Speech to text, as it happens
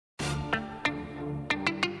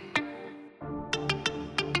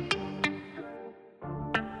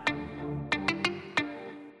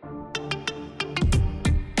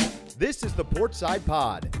This is the Portside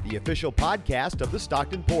Pod, the official podcast of the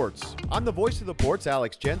Stockton Ports. I'm the voice of the Ports,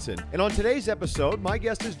 Alex Jensen, and on today's episode, my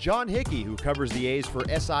guest is John Hickey, who covers the A's for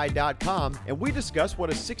SI.com, and we discuss what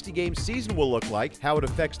a 60-game season will look like, how it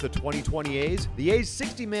affects the 2020 A's, the A's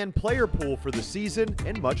 60-man player pool for the season,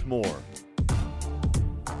 and much more.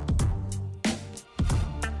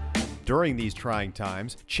 During these trying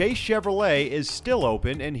times, Chase Chevrolet is still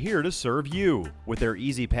open and here to serve you. With their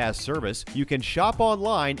Easy Pass service, you can shop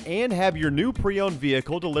online and have your new pre-owned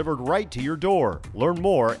vehicle delivered right to your door. Learn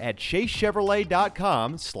more at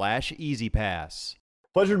chasechevrolet.com/easypass.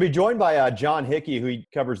 Pleasure to be joined by John Hickey, who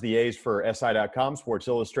covers the A's for SI.com, Sports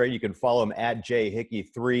Illustrated. You can follow him at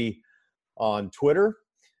jhickey3 on Twitter.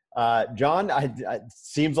 John, it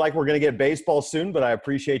seems like we're going to get baseball soon, but I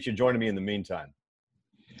appreciate you joining me in the meantime.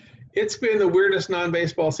 It's been the weirdest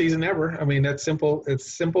non-baseball season ever. I mean, that's simple.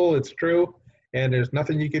 It's simple. It's true. And there's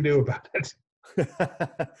nothing you can do about it.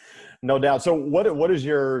 No doubt. So what is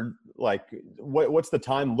your, what's the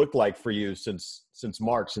time looked like for you since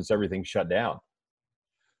March, since everything shut down?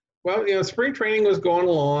 Well, spring training was going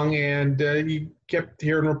along, and you kept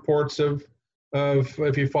hearing reports of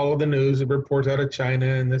if you follow the news, reports out of China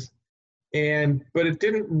and this, but it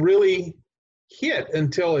didn't really hit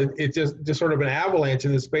until it just sort of an avalanche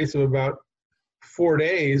in the space of about 4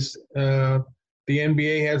 days. The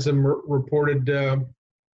NBA had some reported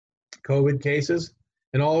COVID cases,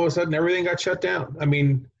 and all of a sudden everything got shut down. I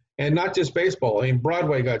mean, and not just baseball. I mean,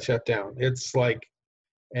 Broadway got shut down. It's like,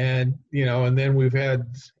 and then we've had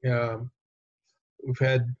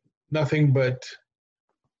nothing but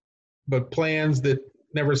plans that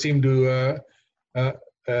never seem to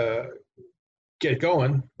get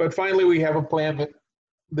going. But finally we have a plan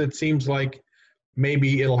that seems like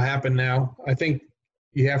maybe it'll happen now. I think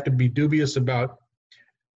you have to be dubious about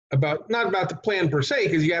not about the plan per se,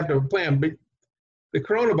 because you have to have a plan, but the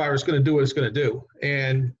coronavirus is going to do what it's going to do.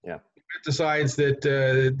 And if it decides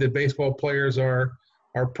that baseball players are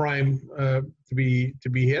prime to be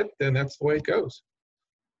hit, then that's the way it goes.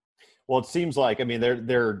 Well, it seems like, I mean,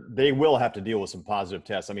 they will have to deal with some positive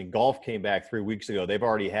tests. I mean, golf came back 3 weeks ago. They've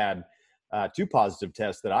already had 2 positive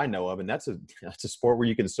tests that I know of, and that's a sport where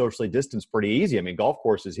you can socially distance pretty easy. I mean, golf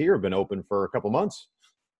courses here have been open for a couple months.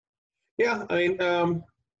 Yeah, I mean,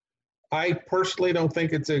 I personally don't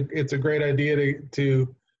think it's a great idea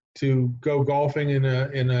to go golfing in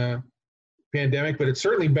a pandemic, but it's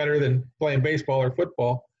certainly better than playing baseball or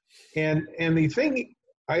football. And the thing,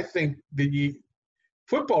 I think the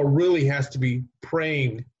football really has to be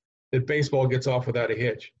praying that baseball gets off without a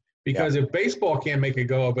hitch, because if baseball can't make a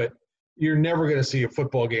go of it, you're never going to see a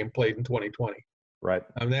football game played in 2020. Right.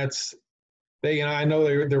 I mean, I know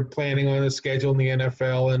they're planning on a schedule in the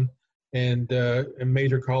NFL and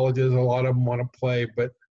major colleges. A lot of them want to play,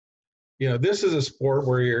 but this is a sport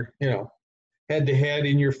where you're head to head,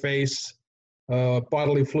 in your face,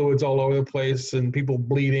 bodily fluids all over the place, and people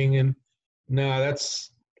bleeding. And no,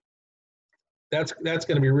 that's going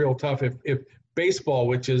to be real tough if baseball,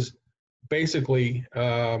 which is basically.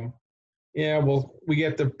 We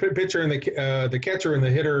get the pitcher and the catcher and the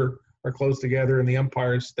hitter are close together, and the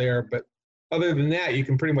umpire's there. But other than that, you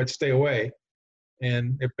can pretty much stay away.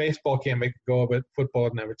 And if baseball can't make a go of it, football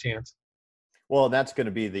doesn't have a chance. Well, that's going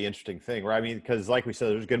to be the interesting thing, right? I mean, because like we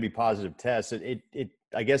said, there's going to be positive tests.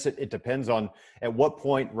 I guess it depends on at what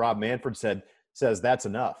point Rob Manfred says that's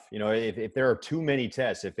enough. If there are too many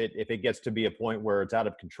tests, if it gets to be a point where it's out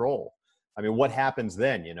of control, I mean, what happens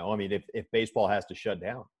then? I mean, if baseball has to shut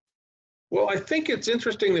down. Well, I think it's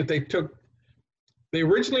interesting that they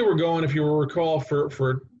originally were going, if you will recall, for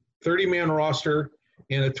 30-man roster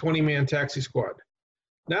and a 20-man taxi squad.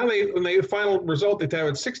 Now when they final result, they have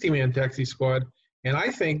a 60-man taxi squad, and I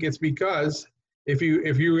think it's because if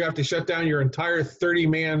you have to shut down your entire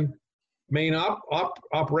 30-man main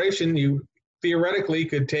operation, you theoretically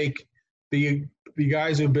could take the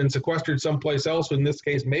guys who've been sequestered someplace else. In this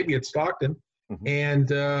case, maybe it's Stockton,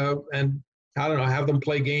 and I don't know, have them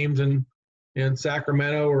play games in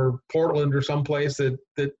Sacramento or Portland or someplace that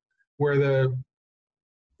where the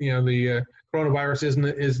coronavirus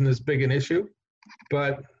isn't as big an issue.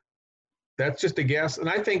 But that's just a guess. And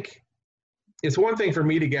I think it's one thing for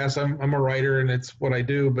me to guess. I'm a writer and it's what I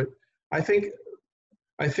do, but I think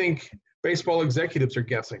baseball executives are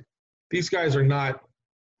guessing. These guys are not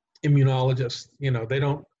immunologists.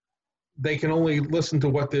 They can only listen to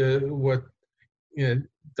what Dr.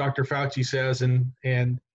 Fauci says and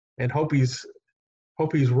hope he's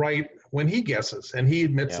right when he guesses. And he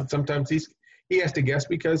admits that sometimes he has to guess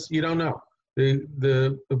because you don't know.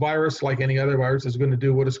 The virus, like any other virus, is going to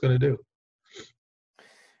do what it's going to do.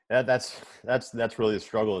 That's really the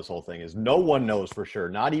struggle. This whole thing is no one knows for sure,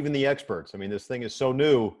 not even the experts. I mean, this thing is so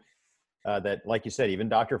new that, like you said, even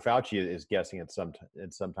Dr. Fauci is guessing it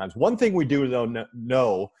sometimes. One thing we do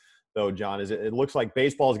know, though, John, is it looks like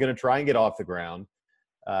baseball is going to try and get off the ground.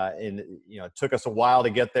 And it took us a while to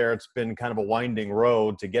get there. It's been kind of a winding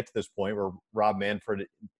road to get to this point where Rob Manfred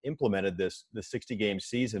implemented the 60-game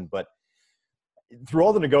season, but through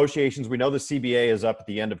all the negotiations, we know the CBA is up at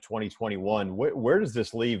the end of 2021. Where does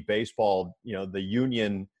this leave baseball, the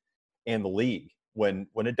union and the league when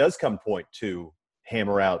it does come point to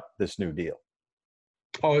hammer out this new deal?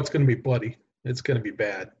 Oh, it's going to be bloody. It's going to be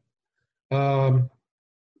bad.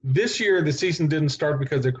 This year, the season didn't start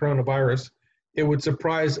because of coronavirus. It would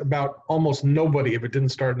surprise about almost nobody if it didn't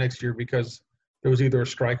start next year because there was either a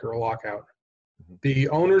strike or a lockout. Mm-hmm. The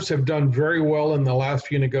owners have done very well in the last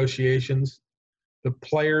few negotiations. The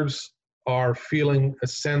players are feeling a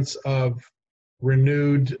sense of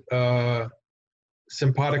renewed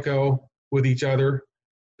simpatico with each other.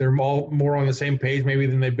 They're all more on the same page maybe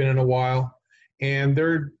than they've been in a while, and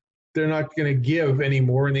they're not going to give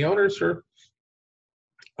anymore. And the owners are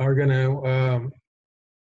going to.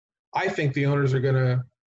 I think the owners are going to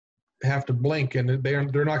have to blink, and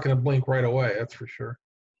they're not going to blink right away. That's for sure.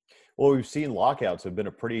 Well, we've seen lockouts have been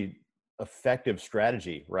a pretty effective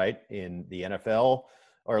strategy, right, in the NFL,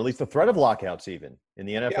 or at least the threat of lockouts even in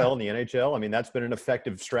the NFL and the NHL. I mean, that's been an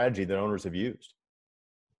effective strategy that owners have used.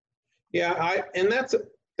 Yeah, and that's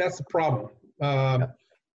the problem.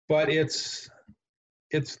 But it's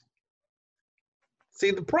see,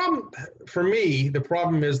 the problem for me, the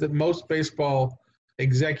problem is that most baseball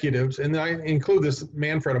executives, and I include this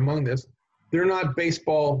Manfred among this, they're not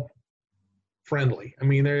baseball friendly. I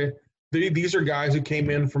mean, these are guys who came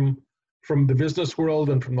in from the business world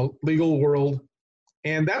and from the legal world,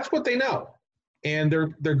 and that's what they know. And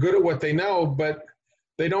they're good at what they know, but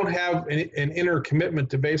they don't have an inner commitment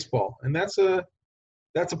to baseball, and that's a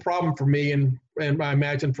problem for me, and I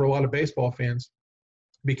imagine for a lot of baseball fans,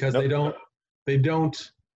 because they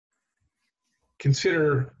don't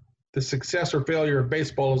consider the success or failure of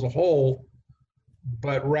baseball as a whole,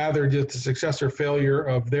 but rather just the success or failure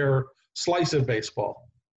of their slice of baseball.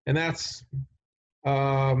 And that's,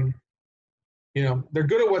 they're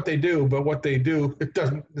good at what they do, but what they do,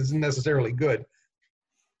 isn't necessarily good.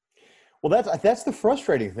 Well, that's the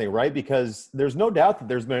frustrating thing, right? Because there's no doubt that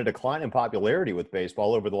there's been a decline in popularity with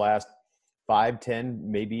baseball over the last 5, 10,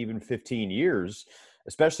 maybe even 15 years,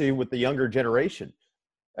 especially with the younger generation.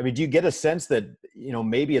 I mean, do you get a sense that,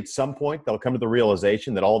 maybe at some point they'll come to the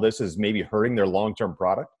realization that all this is maybe hurting their long-term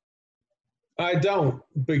product? I don't,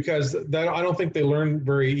 because I don't think they learn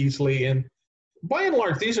very easily. And by and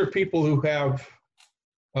large, these are people who have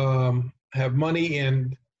money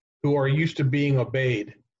and who are used to being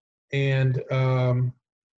obeyed. And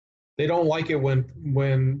they don't like it when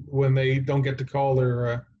they don't get to call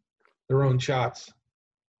their own shots.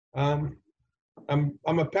 I'm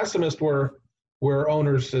a pessimist where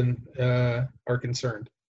owners are concerned.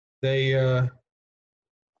 They are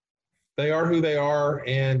who they are,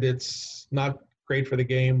 and it's not great for the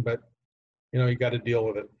game, but you got to deal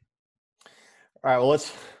with it. All right, well,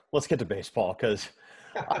 let's get to baseball, because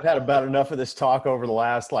I've had about enough of this talk over the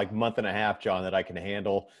last month and a half, John, that I can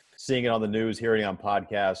handle. Seeing it on the news, hearing it on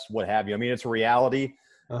podcasts, what have you. I mean, it's a reality,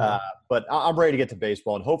 but I'm ready to get to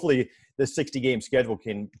baseball, and hopefully this 60-game schedule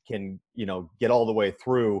can get all the way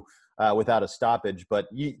through without a stoppage. But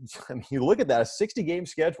you look at that, a 60-game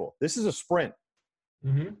schedule. This is a sprint.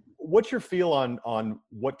 Mm-hmm. What's your feel on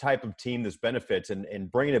what type of team this benefits,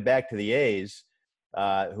 and bringing it back to the A's,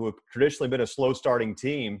 who have traditionally been a slow-starting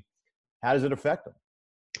team? How does it affect them?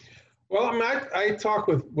 Well, I talked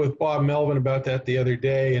with Bob Melvin about that the other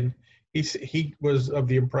day, and he was of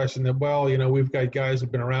the impression that, we've got guys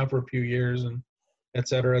who've been around for a few years, and et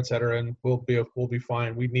cetera, and we'll be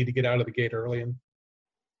fine. We need to get out of the gate early,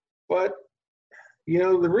 but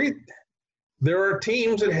there are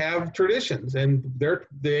teams that have traditions, and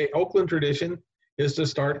the Oakland tradition is to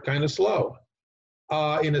start kind of slow.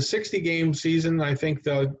 In a 60-game season, I think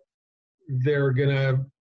they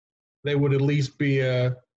would at least be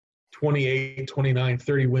a 28, 29,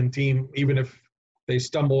 30 win team, even if they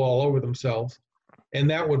stumble all over themselves. And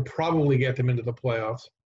that would probably get them into the playoffs.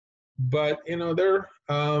 But, they're,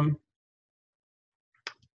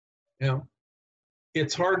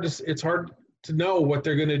 it's hard to know what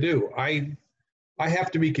they're going to do. I have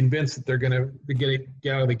to be convinced that they're going to get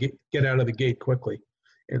out of the gate quickly.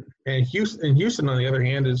 And Houston, on the other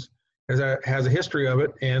hand, has a history of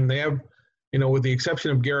it. And they have, with the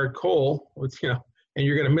exception of Garrett Cole, and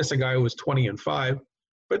you're going to miss a guy who was 20-5,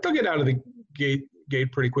 but they'll get out of the gate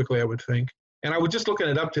pretty quickly, I would think. and I was just looking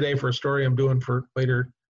it up today for a story I'm doing for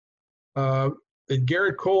later. That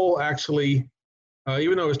Garrett Cole actually,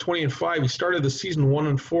 even though he was 20-5, he started the season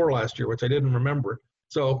 1-4 last year, which I didn't remember.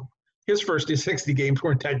 So his first 60 games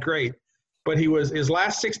weren't that great, but his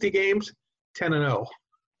last 60 games, 10-0.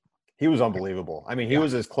 He was unbelievable. I mean, he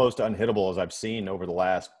was as close to unhittable as I've seen over the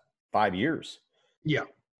last 5 years. Yeah.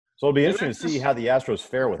 So it'll be interesting to see how the Astros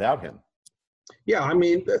fare without him. Yeah, I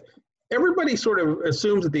mean, everybody sort of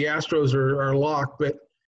assumes that the Astros are locked, but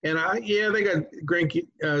they got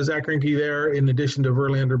Zach Greinke there in addition to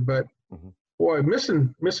Verlander, but boy,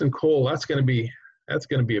 missing Cole, that's going to be a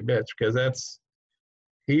bitch, because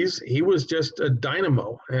he was just a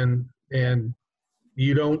dynamo, and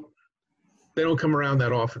they don't come around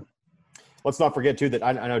that often. Let's not forget too that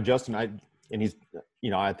I know Justin, I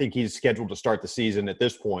think he's scheduled to start the season at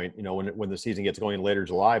this point, when the season gets going later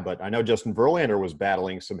July. But I know Justin Verlander was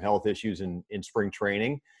battling some health issues in spring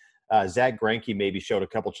training. Zach Greinke maybe showed a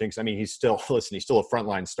couple chinks. I mean, he's still a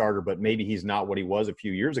frontline starter, but maybe he's not what he was a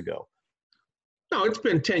few years ago. No, it's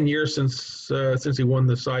been 10 years since he won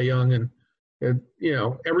the Cy Young, and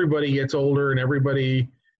everybody gets older, and everybody.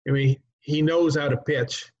 I mean, he knows how to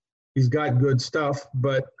pitch. He's got good stuff,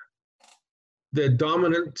 but the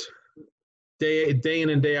dominant day in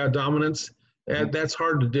and day out dominance, that's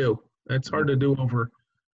hard to do. That's hard to do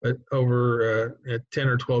over a 10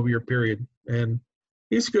 or 12 year period. And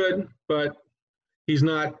he's good, but he's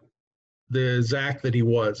not the Zach that he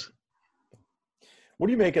was. What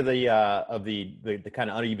do you make of the kind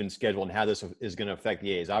of uneven schedule and how this is going to affect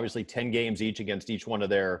the A's? Obviously, 10 games each against each one of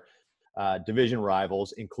their division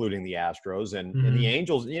rivals, including the Astros and the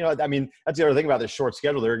Angels. I mean, that's the other thing about this short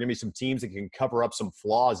schedule. There are going to be some teams that can cover up some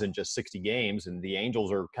flaws in just 60 games, and the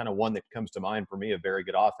Angels are kind of one that comes to mind for me. A very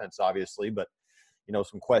good offense, obviously, but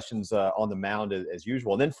some questions on the mound as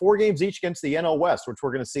usual. And then 4 games each against the NL West, which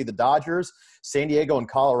we're going to see the Dodgers, San Diego, and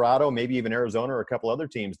Colorado, maybe even Arizona, or a couple other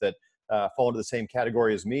teams that fall into the same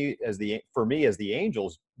category as the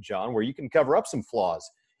Angels, John, where you can cover up some flaws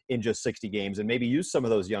in just 60 games and maybe use some of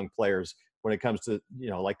those young players when it comes to,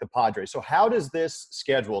 like the Padres. So how does this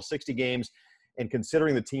schedule, 60 games, and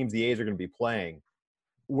considering the teams the A's are going to be playing,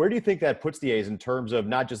 where do you think that puts the A's in terms of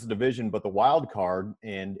not just the division, but the wild card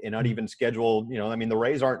and an uneven schedule? I mean, the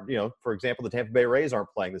Rays aren't, for example, the Tampa Bay Rays aren't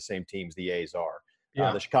playing the same teams the A's are.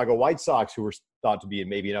 The Chicago White Sox, who were thought to be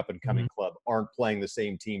maybe an up-and-coming club, aren't playing the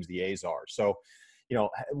same teams the A's are. So,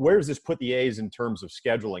 where does this put the A's in terms of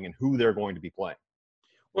scheduling and who they're going to be playing?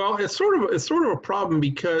 Well, it's sort of a problem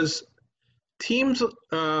because teams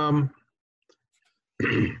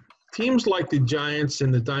teams like the Giants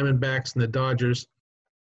and the Diamondbacks and the Dodgers,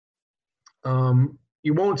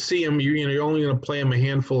 you won't see them. You're only going to play them a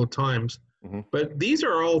handful of times. But these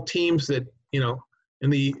are all teams that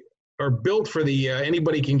are built for the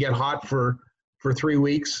anybody can get hot for 3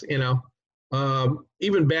 weeks.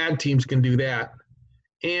 Even bad teams can do that,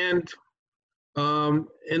 and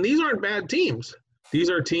these aren't bad teams. These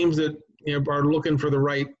are teams that are looking for the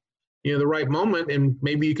right moment, and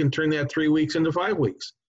maybe you can turn that 3 weeks into 5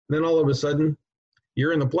 weeks. And then all of a sudden,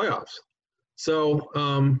 you're in the playoffs. So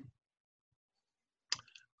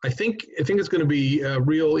I think it's going to be a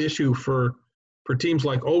real issue for teams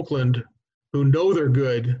like Oakland, who know they're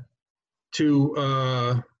good,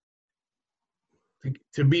 to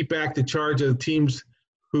beat back the charge of teams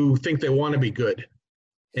who think they want to be good.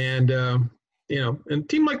 And and a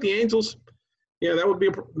team like the Angels, that would be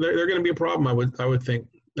they're going to be a problem. I would think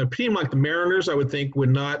a team like the Mariners, I would think, would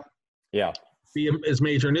not be as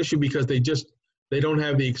major an issue because they don't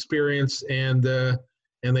have the experience and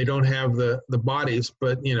they don't have the bodies.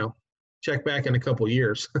 But check back in a couple of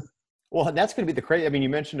years. Well, that's going to be the crazy. I mean, you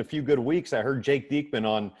mentioned a few good weeks. I heard Jake Diekman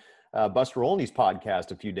on Buster Olney's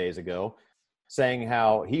podcast a few days ago saying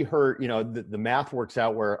how he heard, the math works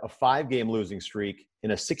out where a 5-game losing streak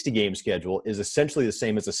in a 60-game schedule is essentially the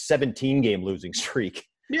same as a 17-game losing streak.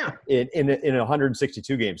 Yeah. In a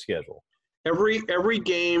 162-game schedule. Every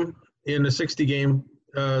game in a 60-game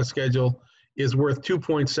schedule is worth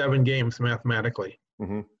 2.7 games mathematically.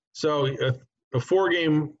 So a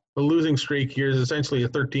 4-game losing streak here is essentially a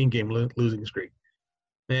 13-game losing streak.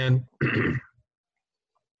 And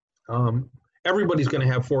everybody's going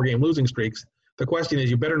to have 4-game losing streaks. The question is,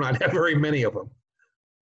 you better not have very many of them.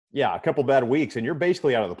 Yeah, a couple bad weeks, and you're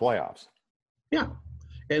basically out of the playoffs. Yeah,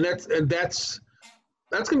 and that's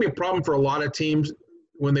going to be a problem for a lot of teams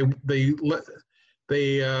when they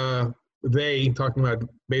talking about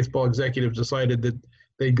baseball executives decided that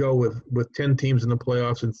they go with 10 teams in the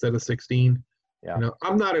playoffs instead of 16. Yeah,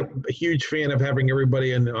 I'm not a huge fan of having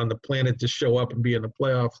everybody on the planet just show up and be in the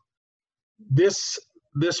playoffs. This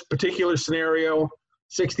particular scenario,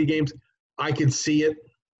 60 games, I could see it.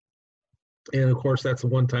 And of course, that's the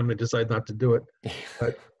one time they decide not to do it.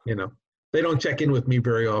 But, they don't check in with me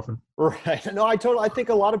very often. Right. No, I think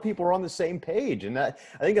a lot of people are on the same page. And I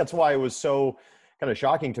think that's why it was so kind of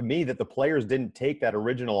shocking to me that the players didn't take that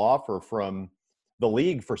original offer from the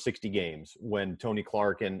league for 60 games when Tony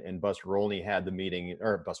Clark and Buster Olney had the meeting,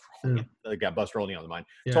 or Buster Olney, I got Buster Olney on the mind.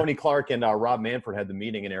 Yeah. Tony Clark and Rob Manfred had the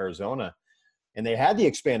meeting in Arizona, and they had the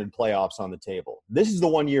expanded playoffs on the table. This is the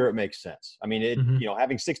one year it makes sense. I mean,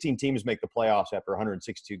 having 16 teams make the playoffs after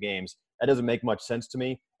 162 games, that doesn't make much sense to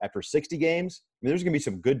me. After 60 games, I mean, there's going to be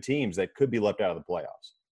some good teams that could be left out of the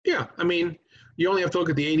playoffs. Yeah, I mean, you only have to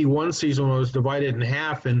look at the 81 season when it was divided in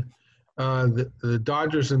half, and the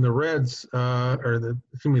Dodgers and the Reds,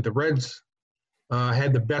 the Reds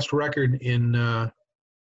had the best record in the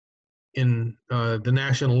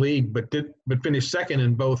National League, but finished second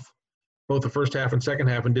in both the first half and second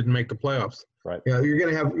half and didn't make the playoffs. Right. Yeah, you're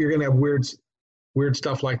gonna have weird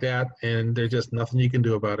stuff like that, and there's just nothing you can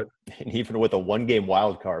do about it. And even with a one-game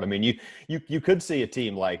wild card, I mean, you could see a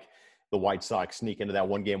team like the White Sox sneak into that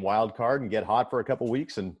one-game wild card and get hot for a couple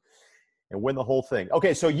weeks and win the whole thing.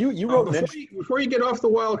 Okay, so you wrote before you get off the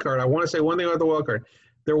wild card, I want to say one thing about the wild card.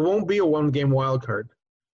 There won't be a one-game wild card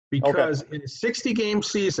because in a 60-game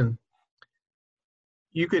season,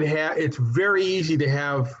 it's very easy to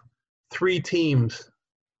have 3 teams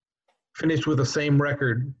finished with the same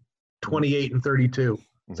record, 28 and 32.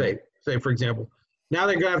 Mm-hmm. Say for example. Now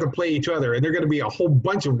they're going to have to play each other, and they're going to be a whole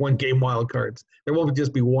bunch of one-game wild cards. There won't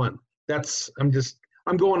just be one. I'm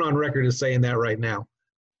going on record as saying that right now.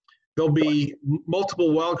 There'll be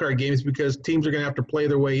multiple wild card games because teams are going to have to play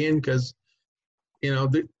their way in because,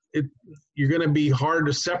 you're going to be hard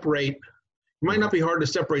to separate. It might not be hard to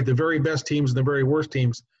separate the very best teams and the very worst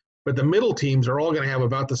teams, but the middle teams are all going to have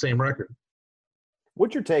about the same record.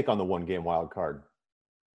 What's your take on the one-game wild card?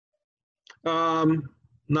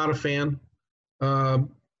 Not a fan.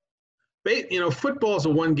 Football is a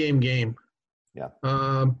one-game game. Yeah.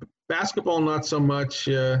 Basketball, not so much.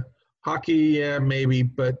 Hockey, yeah, maybe,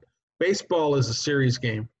 but baseball is a series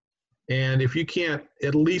game. And if you can't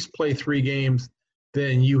at least play 3 games,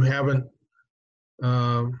 then you haven't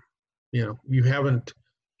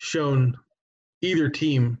shown either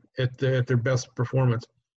team at their best performance.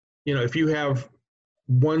 If you have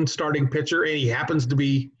one starting pitcher and he happens to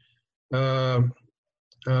be ready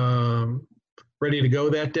to go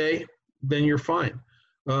that day, then you're fine.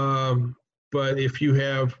 But if you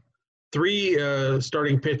have 3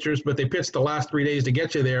 starting pitchers, but they pitched the last 3 days to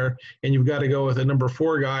get you there, and you've got to go with a number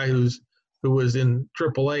 4 guy who was in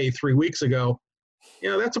AAA 3 weeks ago,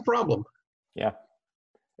 that's a problem. Yeah.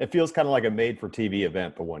 It feels kind of like a made-for-TV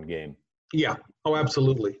event for one game. Yeah. Oh,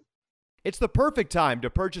 absolutely. It's the perfect time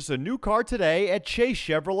to purchase a new car today at Chase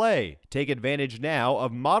Chevrolet. Take advantage now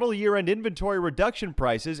of model year-end inventory reduction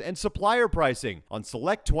prices and supplier pricing on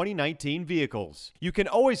select 2019 vehicles. You can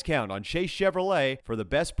always count on Chase Chevrolet for the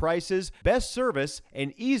best prices, best service,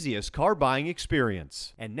 and easiest car buying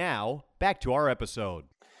experience. And now, back to our episode.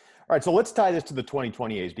 All right, so let's tie this to the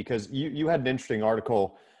 2020 A's because you had an interesting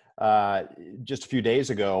article just a few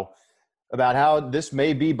days ago about how this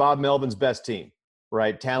may be Bob Melvin's best team.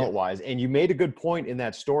 Right, talent-wise. Yeah. And you made a good point in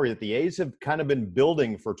that story that the A's have kind of been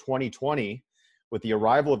building for 2020 with the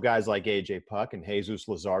arrival of guys like A.J. Puck and Jesus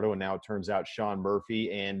Luzardo, and now it turns out Sean Murphy,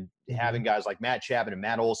 and having guys like Matt Chapman and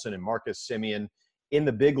Matt Olson and Marcus Semien in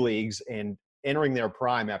the big leagues and entering their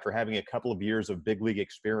prime after having a couple of years of big league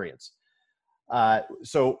experience.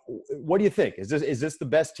 So what do you think? Is this the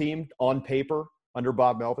best team on paper under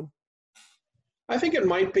Bob Melvin? I think it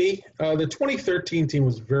might be. The 2013 team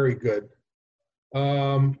was very good.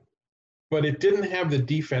 But it didn't have the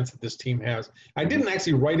defense that this team has. I didn't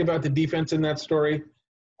actually write about the defense in that story,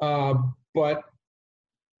 but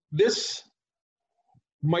this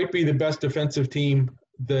might be the best defensive team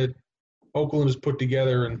that Oakland has put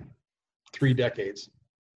together in 3 decades.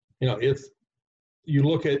 You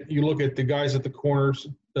look at the guys at the corners,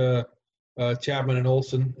 Chapman and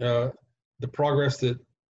Olson, the progress that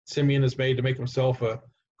Semien has made to make himself a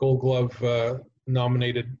Gold Glove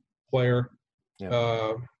nominated player.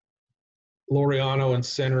 Yeah. Laureano in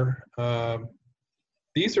center.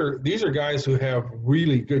 These are guys who have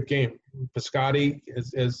really good game. Piscotty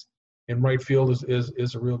is in right field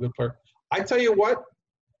is a real good player. I tell you what,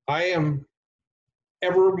 I am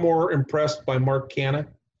ever more impressed by Mark Canha.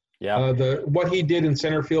 Yeah. What he did in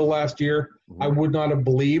center field last year, I would not have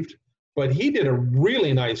believed, but he did a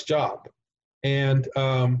really nice job. And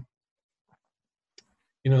and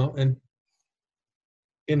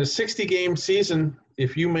in a 60-game season,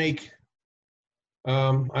 if you make,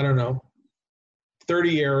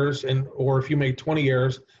 30 errors, or if you make 20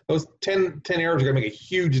 errors, those 10 errors are going to make a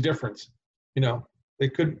huge difference. They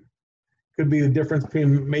could be the difference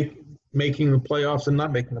between making the playoffs and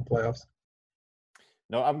not making the playoffs.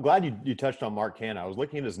 No, I'm glad you touched on Mark Canha. I was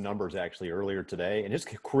looking at his numbers actually earlier today, and his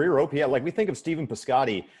career OPS, like we think of Stephen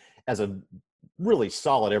Piscotty as a really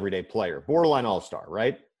solid everyday player, borderline all-star,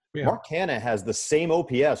 right? Yeah. Mark Canha has the same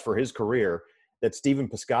OPS for his career that Stephen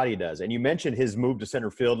Piscotty does. And you mentioned his move to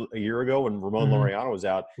center field a year ago when Ramon Laureano was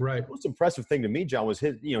out. Right. The most impressive thing to me, John, was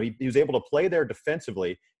he was able to play there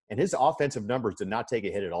defensively, and his offensive numbers did not take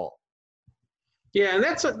a hit at all. Yeah, and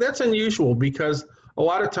that's unusual because a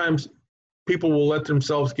lot of times people will let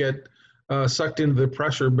themselves get sucked into the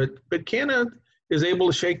pressure, but Canha is able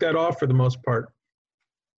to shake that off for the most part.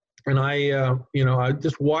 And I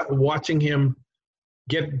just watching him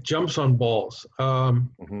get jumps on balls.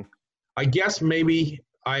 I guess maybe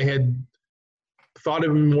I had thought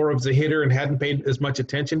of him more as a hitter and hadn't paid as much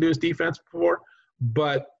attention to his defense before.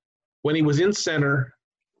 But when he was in center,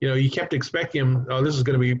 you kept expecting him. Oh, this is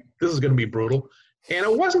going to be brutal, and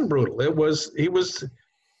it wasn't brutal.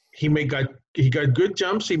 He got good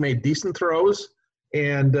jumps. He made decent throws,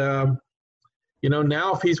 and now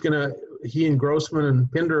if he and Grossman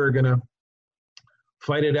and Pinder are gonna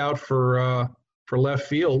fight it out for left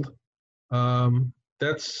field.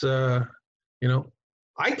 That's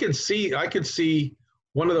I could see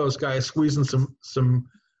one of those guys squeezing some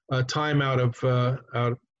time out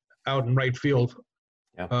in right field.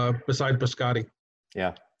 Yeah. Beside Piscotty.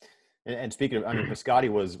 Yeah. And speaking of, Piscotty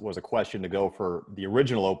was a question to go for the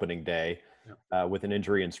original opening day with an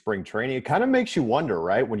injury in spring training. It kind of makes you wonder,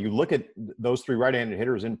 right? When you look at those three right-handed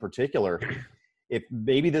hitters in particular, if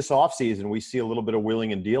maybe this offseason we see a little bit of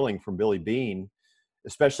wheeling and dealing from Billy Beane,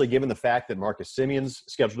 especially given the fact that Marcus Semion's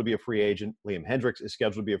scheduled to be a free agent, Liam Hendriks is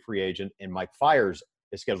scheduled to be a free agent, and Mike Fiers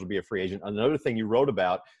is scheduled to be a free agent. Another thing you wrote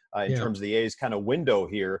about in terms of the A's kind of window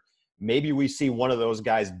here, maybe we see one of those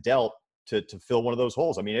guys dealt to fill one of those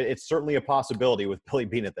holes. I mean, it's certainly a possibility with Billy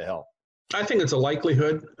Beane at the helm. I think it's a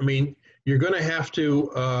likelihood. I mean, you're going to have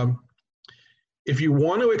to, if you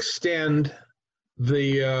want to extend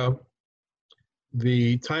the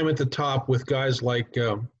time at the top with guys like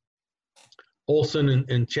Olson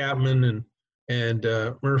and Chapman and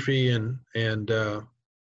Murphy and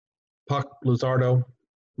Puck, Luzardo,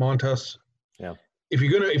 Montas. Yeah.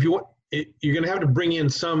 You're gonna have to bring in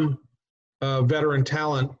some veteran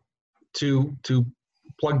talent to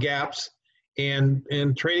plug gaps, and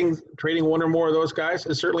trading one or more of those guys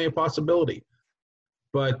is certainly a possibility.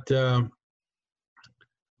 But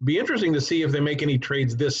be interesting to see if they make any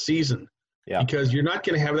trades this season. Yeah. Because you're not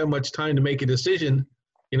going to have that much time to make a decision.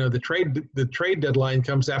 The trade deadline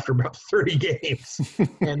comes after about 30 games,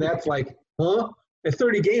 and that's like, at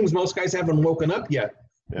 30 games, most guys haven't woken up yet.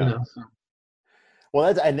 Yeah.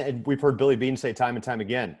 Well, and we've heard Billy Beane say time and time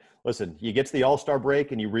again, listen, you get to the All-Star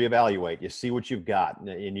break and you reevaluate, you see what you've got,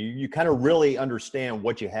 and you kind of really understand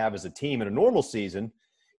what you have as a team in a normal season.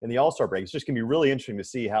 In the All-Star break, it's just going to be really interesting to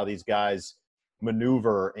see how these guys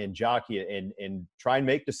maneuver and jockey and try and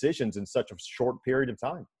make decisions in such a short period of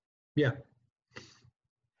time. Yeah.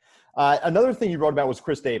 Another thing you wrote about was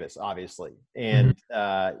Chris Davis, obviously. And,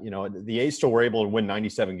 the A's still were able to win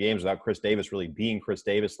 97 games without Chris Davis really being Chris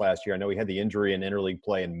Davis last year. I know he had the injury in interleague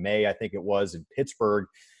play in May, I think it was, in Pittsburgh.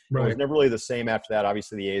 Right. It was never really the same after that.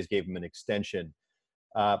 Obviously, the A's gave him an extension.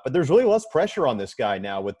 But there's really less pressure on this guy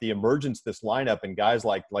now with the emergence of this lineup and guys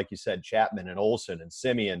like you said, Chapman and Olson and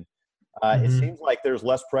Semien. It seems like there's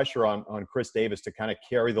less pressure on Chris Davis to kind of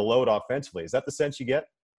carry the load offensively. Is that the sense you get?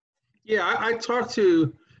 Yeah, I talked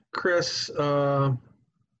to Chris, I don't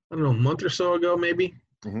know, a month or so ago, maybe.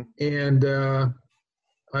 Mm-hmm. And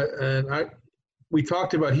we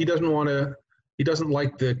talked about he doesn't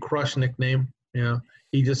like the Crush nickname.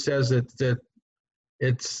 He just says that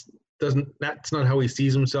that's not how he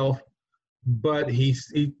sees himself. But he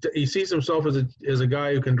sees himself as a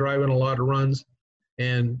guy who can drive in a lot of runs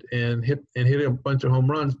and hit a bunch of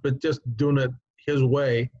home runs, but just doing it his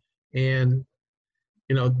way. And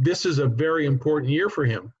this is a very important year for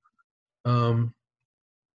him.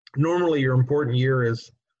 Normally your important year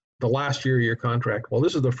is the last year of your contract. Well,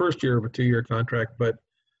 this is the first year of a 2-year contract, but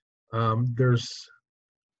there's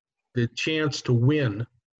the chance to win,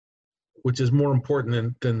 which is more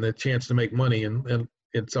important than the chance to make money and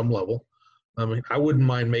at some level. I mean, I wouldn't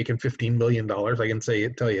mind making $15 million. I can tell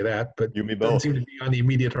you that, but it doesn't seem to be on the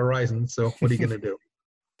immediate horizon. So what are you going to do?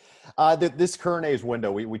 This current A's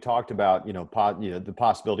window, we talked about, the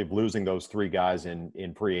possibility of losing those three guys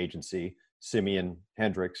in free agency: Semien,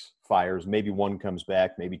 Hendriks, Fiers. Maybe one comes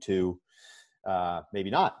back, maybe two, maybe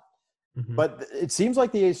not. Mm-hmm. But it seems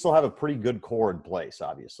like the A's still have a pretty good core in place,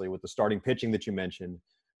 obviously, with the starting pitching that you mentioned.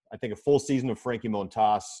 I think a full season of Frankie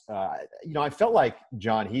Montas. I felt like,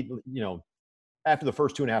 John, after the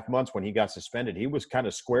first 2.5 months when he got suspended, he was kind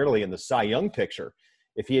of squarely in the Cy Young picture.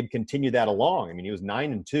 If he had continued that along, I mean, he was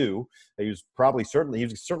 9-2. He was certainly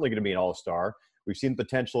going to be an all-star. We've seen the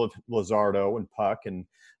potential of Luzardo and Puck and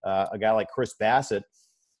a guy like Chris Bassett.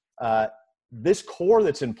 This core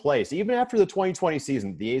that's in place, even after the 2020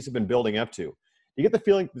 season, the A's have been building up to. You get the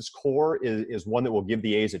feeling this core is one that will give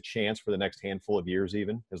the A's a chance for the next handful of years,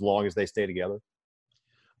 even as long as they stay together?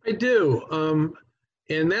 I do.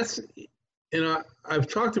 I've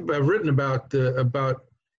written about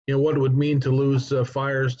what it would mean to lose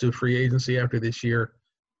Fires to free agency after this year.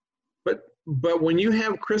 But when you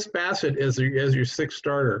have Chris Bassett as your sixth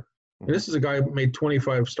starter, and this is a guy who made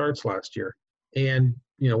 25 starts last year, and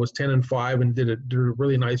was 10-5 and did a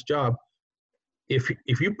really nice job. If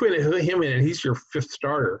you put him in and he's your fifth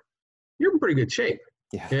starter, you're in pretty good shape.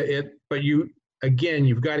 Yeah. But you've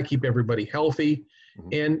got to keep everybody healthy. Mm-hmm.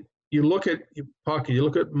 And you look at Puck, you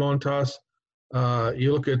look at Montas,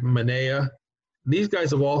 you look at Manea. These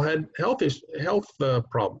guys have all had health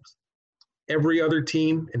problems. Every other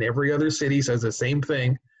team in every other city says the same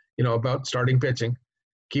thing, about starting pitching.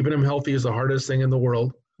 Keeping them healthy is the hardest thing in the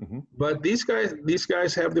world. Mm-hmm. But these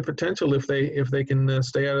guys have the potential if they can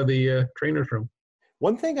stay out of the trainer's room.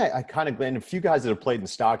 One thing I kind of, and a few guys that have played in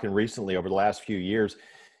Stockton recently over the last few years,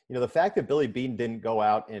 the fact that Billy Beane didn't go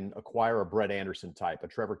out and acquire a Brett Anderson type, a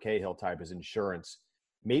Trevor Cahill type as insurance,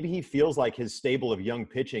 maybe he feels like his stable of young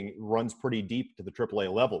pitching runs pretty deep to the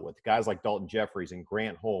AAA level with guys like Dalton Jeffries and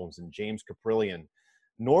Grant Holmes and James Caprillion.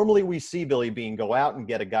 Normally we see Billy Beane go out and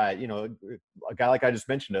get a guy, a guy like I just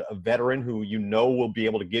mentioned, a veteran who will be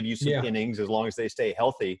able to give you some innings as long as they stay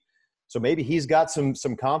healthy. So maybe he's got some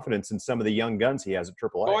confidence in some of the young guns he has at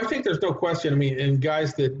AAA. Oh, I think there's no question. I mean, and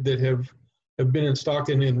guys that have been in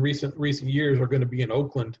Stockton in recent years are going to be in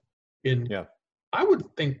Oakland I would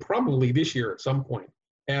think probably this year at some point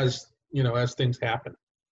as things happen.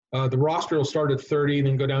 The roster will start at 30,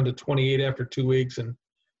 then go down to 28 after 2 weeks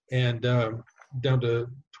and down to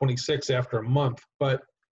 26 after a month. But,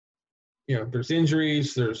 there's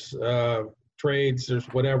injuries, there's trades, there's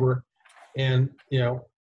whatever. And,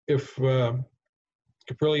 if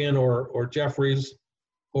Caprillion or Jeffries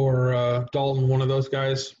or Dalton, one of those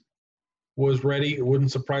guys, was ready, it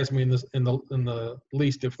wouldn't surprise me in the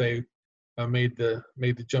least if they made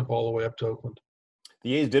the jump all the way up to Oakland.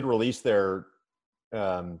 The A's did release their,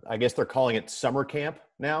 I guess they're calling it summer camp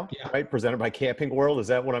now, right? Presented by Camping World. Is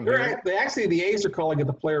that what I'm hearing? The A's are calling it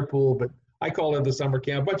the player pool, but I call it the summer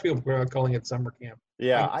camp. A bunch of people are calling it summer camp.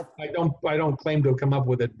 Yeah, I don't claim to have come up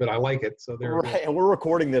with it, but I like it. So there. Right, and we're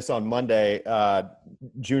recording this on Monday,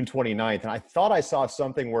 June 29th, and I thought I saw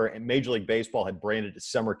something where Major League Baseball had branded it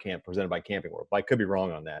summer camp presented by Camping World. I could be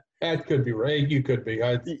wrong on that. That could be right. You could be.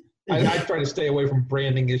 I try to stay away from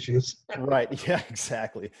branding issues. Right. Yeah,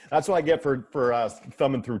 exactly. That's what I get for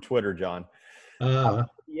thumbing through Twitter, John. The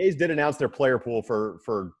A's did announce their player pool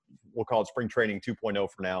for we'll call it spring training 2.0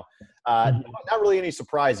 for now. Not really any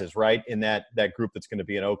surprises, right, in that group that's going to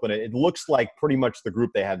be in Oakland. It looks like pretty much the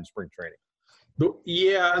group they had in spring training.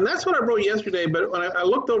 Yeah, and that's what I wrote yesterday. But when I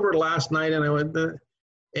looked over it last night and I went,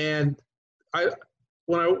 when I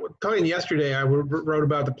was talking yesterday, I wrote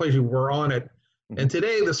about the players who were on it. And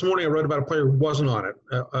this morning, I wrote about a player who wasn't on it,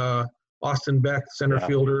 Austin Beck, center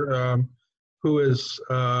fielder, who is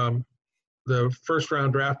the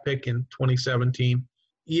first-round draft pick in 2017.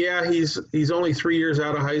 Yeah, he's only 3 years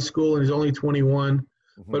out of high school, and he's only 21.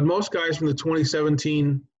 Mm-hmm. But most guys from the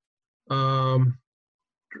 2017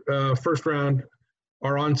 first round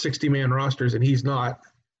are on 60-man rosters, and he's not.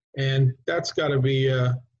 And that's got to be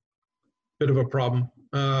a bit of a problem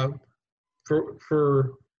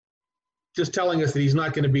for just telling us that he's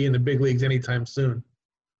not going to be in the big leagues anytime soon.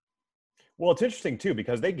 Well, it's interesting, too,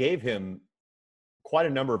 because they gave him quite a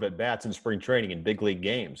number of at-bats in spring training in big league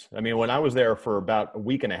games. I mean, when I was there for about a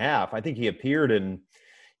week and a half, I think he appeared in,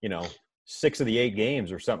 6 of the 8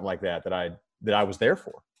 games or something like that I was there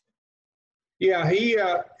for. Yeah,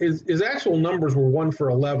 his actual numbers were 1 for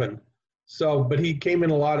 11. So, but he came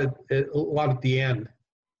in a lot at the end.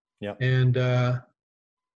 Yeah. And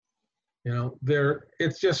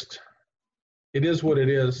it is what it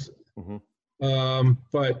is. Mm-hmm.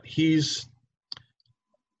 But he's,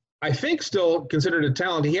 I think, still considered a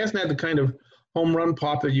talent. He hasn't had the kind of home run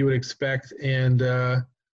pop that you would expect. And,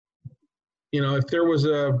 if there was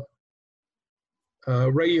a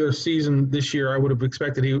regular season this year, I would have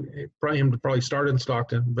expected him to probably start in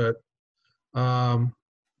Stockton. But, that's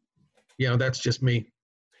just me.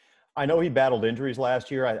 I know he battled injuries last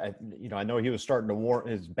year. I know he was starting to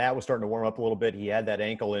his bat was starting to warm up a little bit. He had that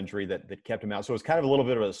ankle injury that kept him out. So it's kind of a little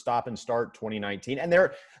bit of a stop and start 2019.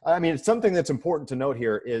 And something that's important to note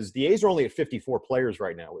here is the A's are only at 54 players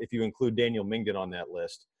right now, if you include Daniel Mingden on that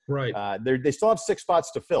list. Right. They still have 6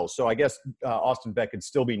 spots to fill. So I guess Austin Beck could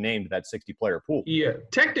still be named that 60-player pool. Yeah,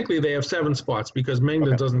 technically they have 7 spots because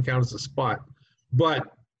Mingden doesn't count as a spot.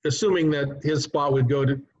 But assuming that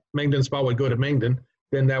Mingden's spot would go to Mingden,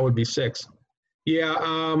 then that would be 6. Yeah,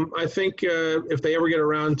 I think if they ever get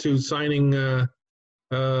around to signing Tyler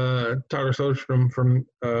Soderstrom from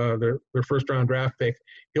their first-round draft pick,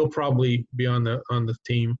 he'll probably be on the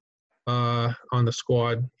team, on the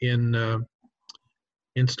squad in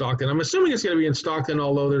Stockton. I'm assuming it's going to be in Stockton,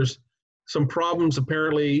 although there's some problems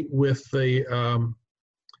apparently with the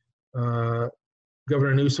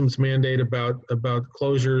Governor Newsom's mandate about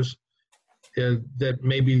closures. That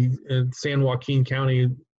maybe San Joaquin County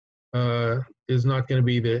is not going to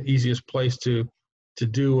be the easiest place to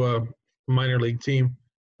do a minor league team.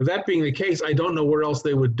 That being the case, I don't know where else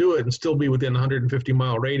they would do it and still be within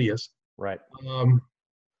 150-mile radius. Right.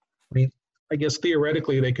 I guess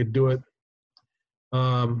theoretically they could do it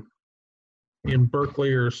in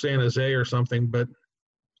Berkeley or San Jose or something, but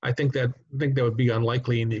I think that would be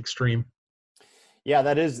unlikely in the extreme. Yeah,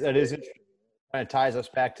 that is interesting. Kind of ties us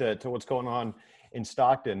back to what's going on in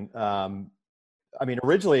Stockton.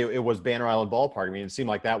 Originally it was Banner Island Ballpark. It seemed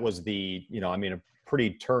like that was a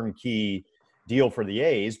pretty turnkey deal for the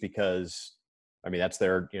A's because, that's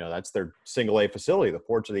their single A facility. The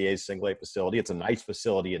porch of the A's single A facility. It's a nice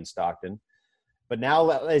facility in Stockton. But now,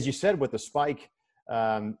 as you said, with the spike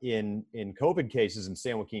in COVID cases in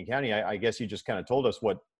San Joaquin County, I guess you just kind of told us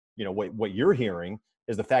what you're hearing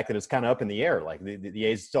is the fact that it's kind of up in the air. Like the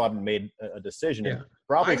A's still haven't made a decision, and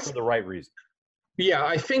probably for the right reason. Yeah,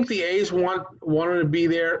 I think the A's want to be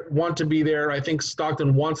there. I think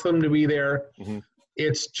Stockton wants them to be there. Mm-hmm.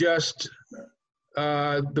 It's just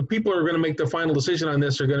the people who are going to make the final decision on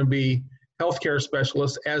this are going to be healthcare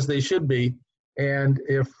specialists, as they should be. And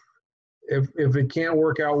if it can't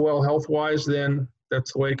work out well health-wise, then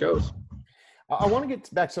that's the way it goes. I want to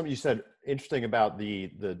get back to something you said interesting about the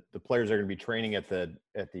players that are going to be training at the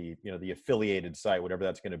the affiliated site, whatever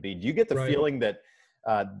that's going to be. Do you get the feeling that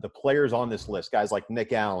the players on this list, guys like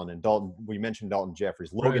Nick Allen and Dalton, we mentioned Dalton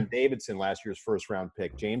Jeffries, Logan Davidson, last year's first-round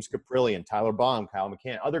pick, James Caprillion, Tyler Baum, Kyle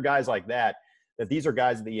McCann, other guys like that these are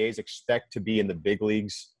guys that the A's expect to be in the big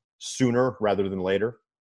leagues sooner rather than later?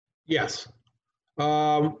 Yes.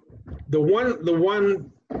 The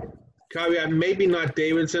one caveat, maybe not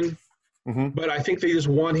Davidson, mm-hmm. but I think they just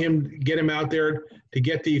want get him out there to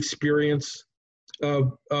get the experience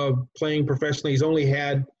of playing professionally. He's only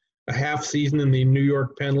had a half season in the New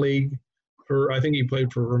York Penn League I think he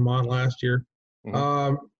played for Vermont last year.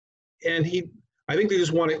 Mm-hmm. And I think they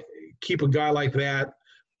just want to keep a guy like that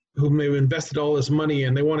whom they've invested all this money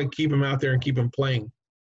in. They want to keep him out there and keep him playing.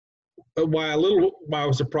 While I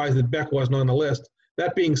was surprised that Beck wasn't on the list.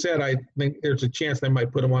 That being said, I think there's a chance they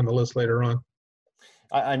might put him on the list later on.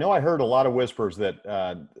 I know I heard a lot of whispers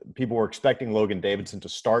that people were expecting Logan Davidson to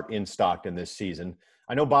start in Stockton this season.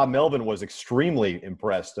 I know Bob Melvin was extremely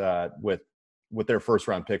impressed with their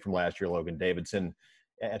first-round pick from last year, Logan Davidson,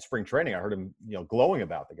 at spring training. I heard him, glowing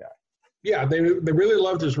about the guy. Yeah, they really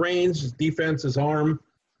loved his range, his defense, his arm.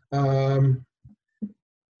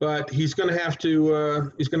 But he's going to have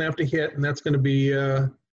to hit, and that's going to be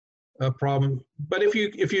a problem. But if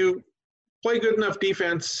you play good enough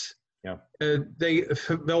defense,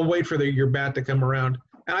 they'll wait for your bat to come around.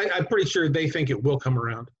 And I'm pretty sure they think it will come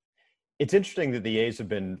around. It's interesting that the A's have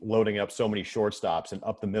been loading up so many shortstops and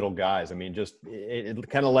up the middle guys. It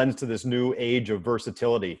kind of lends to this new age of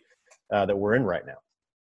versatility that we're in right now.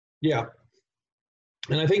 Yeah,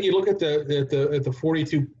 and I think you look at the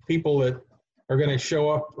 42 people that are going to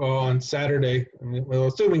show up on Saturday.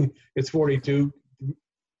 Assuming it's 42,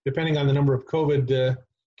 depending on the number of COVID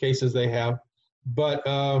cases they have, but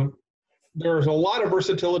there's a lot of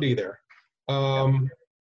versatility there.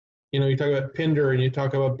 You talk about Pinder and you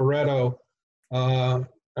talk about Barreto,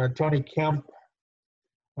 Tony Kemp,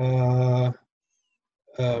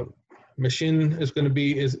 Machine is going to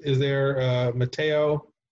be is there, Mateo.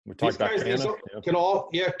 We talked about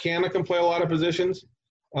Canna. Canna can play a lot of positions.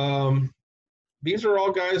 These are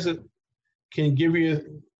all guys that can give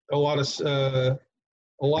you a lot of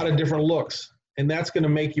different looks, and that's going to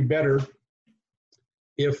make you better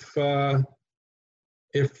if they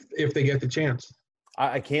get the chance.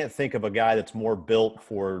 I can't think of a guy that's more built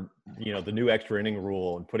for the new extra inning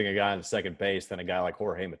rule and putting a guy on second base than a guy like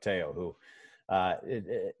Jorge Mateo, who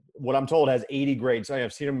what I'm told has 80 grades.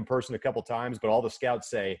 I've seen him in person a couple times, but all the scouts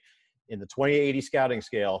say in the 2080 scouting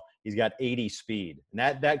scale, he's got 80 speed.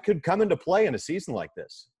 And that could come into play in a season like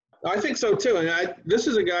this. I think so too. And this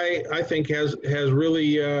is a guy I think has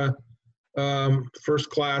really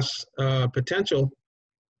first-class potential.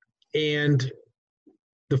 And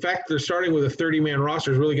the fact that they're starting with a 30-man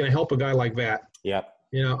roster is really going to help a guy like that. Yeah.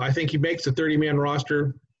 I think he makes the 30-man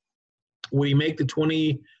roster. Would he make the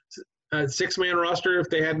 26-man roster if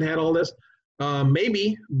they hadn't had all this?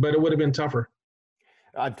 Maybe, but it would have been tougher.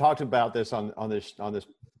 I've talked about this on this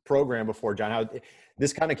program before, John, how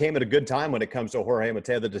this kind of came at a good time when it comes to Jorge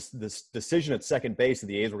Mateo, this decision at second base that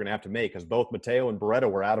the A's were going to have to make, because both Mateo and Barreto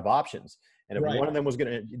were out of options. And if one of them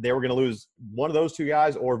they were going to lose one of those two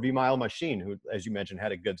guys, or Vimael Machine, who, as you mentioned,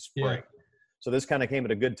 had a good spring. Yeah. So this kind of came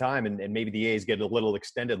at a good time, and maybe the A's get a little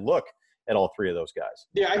extended look at all three of those guys.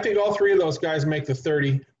 Yeah, I think all three of those guys make the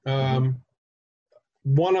 30.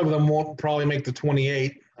 One of them won't probably make the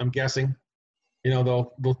 28, I'm guessing.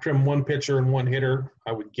 They'll trim one pitcher and one hitter,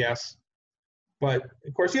 I would guess. But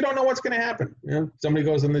of course, you don't know what's going to happen. Somebody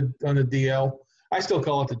goes on the DL. I still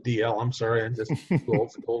call it the DL. I'm sorry, I'm just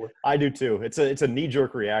older. I do too. It's a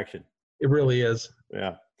knee-jerk reaction. It really is.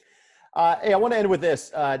 Yeah. Hey, I want to end with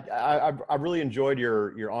this. I really enjoyed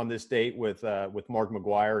your on this date with Mark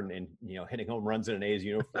McGwire and hitting home runs in an A's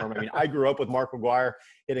uniform. I mean, I grew up with Mark McGwire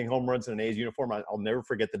hitting home runs in an A's uniform. I'll never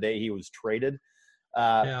forget the day he was traded.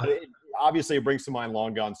 But obviously, it brings to mind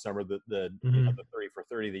Long Gone Summer, the 30 for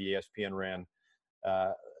 30 that ESPN ran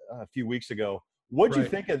a few weeks ago. What'd you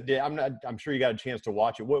think of it? I'm sure you got a chance to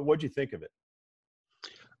watch it. What'd you think of it?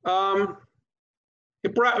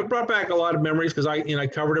 It brought back a lot of memories, because I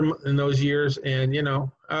covered him in those years, and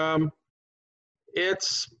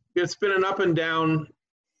it's been an up and down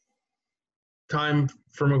time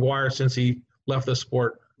for McGwire since he left the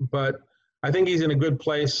sport, but I think he's in a good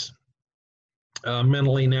place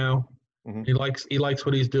mentally now. He likes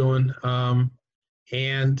what he's doing,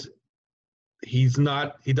 and he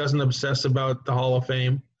doesn't obsess about the Hall of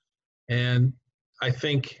Fame, and I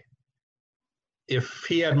think if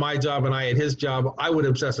he had my job and I had his job, I would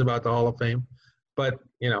obsess about the Hall of Fame. But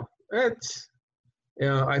I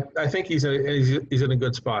think he's in a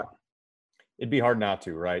good spot. It'd be hard not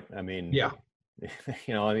to, right? I mean, yeah.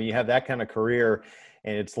 You have that kind of career,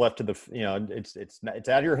 and it's left to it's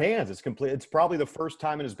out of your hands. It's complete. It's probably the first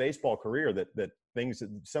time in his baseball career that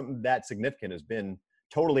something that significant has been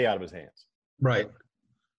totally out of his hands. Right.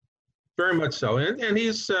 Very much so, and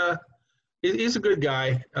he's a good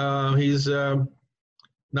guy. He's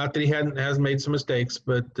not that he hasn't made some mistakes,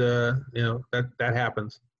 but that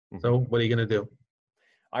happens. So what are you going to do?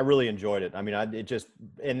 I really enjoyed it. I mean, on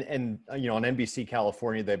NBC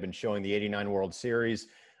California, they've been showing the '89 World Series.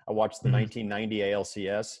 I watched the 1990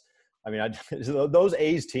 ALCS. I mean, those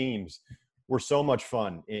A's teams were so much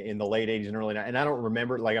fun in the late '80s and early '90s. And I don't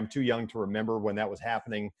remember, I'm too young to remember when that was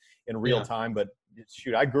happening in real time. But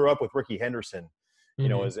shoot, I grew up with Ricky Henderson,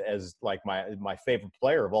 as like my favorite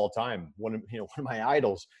player of all time, one of my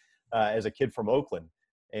idols as a kid from Oakland.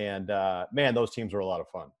 And man, those teams were a lot of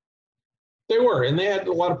fun. They were, and they had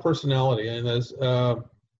a lot of personality, and as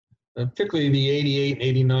particularly the '88 and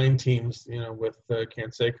 '89 teams, with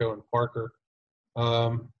Canseco and Parker.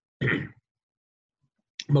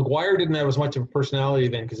 McGwire didn't have as much of a personality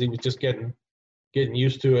then, because he was just getting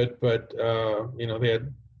used to it. But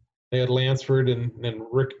they had Lansford, and then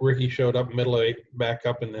Ricky showed up back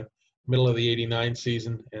up in the middle of the '89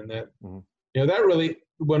 season, and that that really,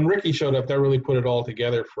 when Ricky showed up, that really put it all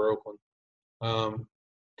together for Oakland,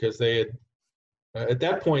 because they had at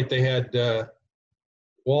that point they had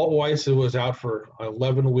Walt Weiss was out for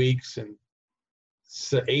 11 weeks, and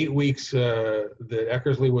 8 weeks that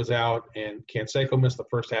Eckersley was out, and Canseco missed the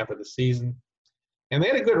first half of the season, and they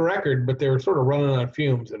had a good record, but they were sort of running on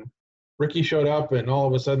fumes, and Ricky showed up, and all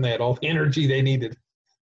of a sudden they had all the energy they needed.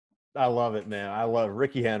 I love it, man. I love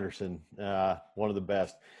Ricky Henderson, one of the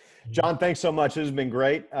best. John, thanks so much. This has been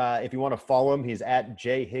great. If you want to follow him, he's at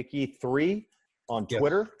jhickey3 on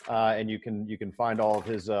Twitter, and you can find all of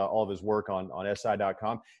his work on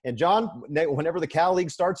SI.com. And John, whenever the Cal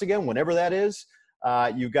League starts again, whenever that is,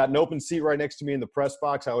 you've got an open seat right next to me in the press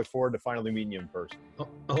box. I look forward to finally meeting you in person.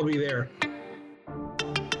 I'll be there.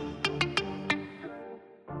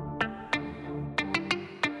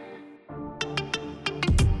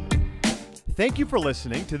 Thank you for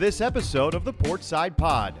listening to this episode of the Portside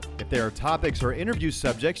Pod. If there are topics or interview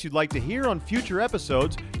subjects you'd like to hear on future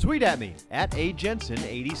episodes, tweet at me at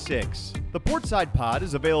ajensen86. The Portside Pod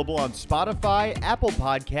is available on Spotify, Apple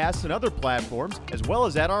Podcasts, and other platforms, as well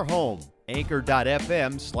as at our home,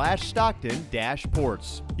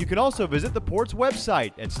 anchor.fm/Stockton-Ports. You can also visit the Ports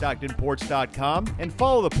website at StocktonPorts.com and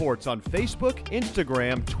follow the Ports on Facebook,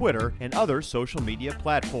 Instagram, Twitter, and other social media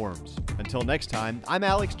platforms. Until next time, I'm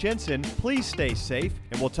Alex Jensen. Please stay safe,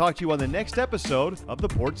 and we'll talk to you on the next episode of the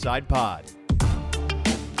Portside Pod.